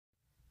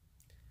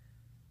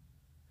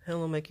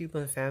Hello my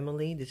coupon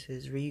family, this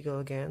is Rigo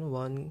again,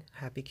 one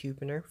happy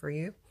couponer for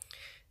you.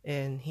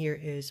 And here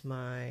is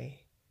my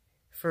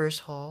first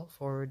haul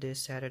for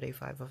this Saturday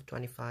 5 of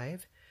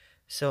 25.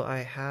 So I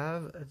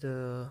have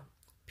the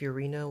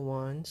Purina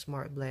 1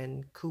 Smart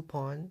Blend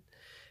coupon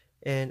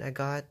and I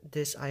got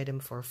this item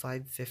for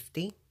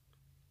 $5.50,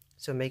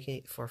 so making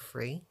it for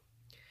free.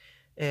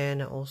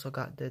 And I also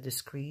got the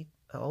discreet,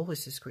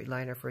 always discreet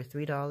liner for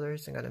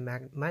 $3. I got a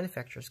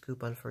manufacturer's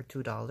coupon for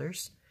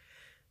 $2.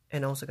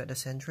 And also got the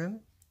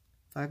Centrum,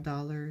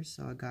 $5,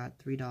 so I got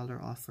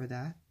 $3 off for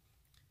that.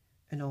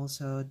 And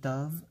also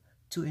Dove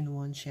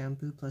 2-in-1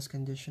 shampoo plus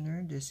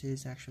conditioner. This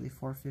is actually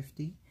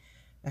 $4.50.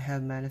 I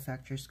have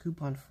manufacturer's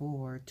coupon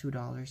for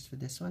 $2 for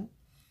this one.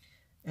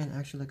 And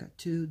actually I got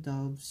 2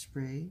 Dove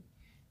spray,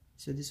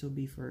 so this will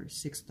be for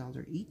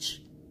 $6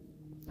 each.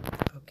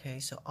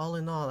 Okay, so all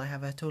in all I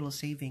have a total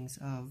savings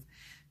of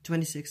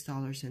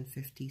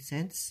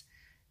 $26.50,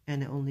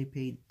 and I only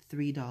paid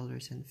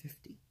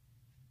 $3.50.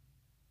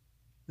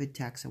 with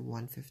tax of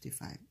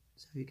 $155.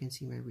 So you can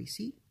see my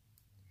receipt.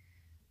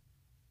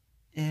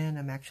 And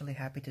I'm actually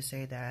happy to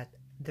say that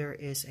there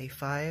is a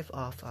 5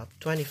 off of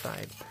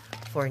 25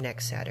 for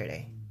next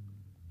Saturday.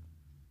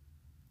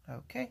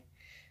 Okay,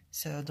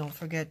 so don't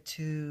forget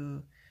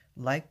to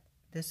like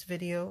this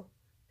video,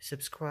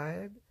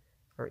 subscribe,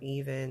 or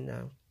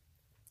even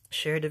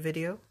share the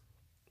video.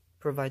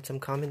 Provide some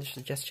comment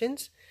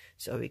suggestions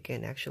so we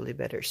can actually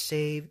better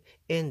save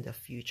in the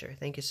future.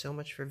 Thank you so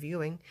much for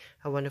viewing.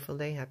 Have a wonderful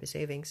day. Happy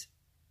savings.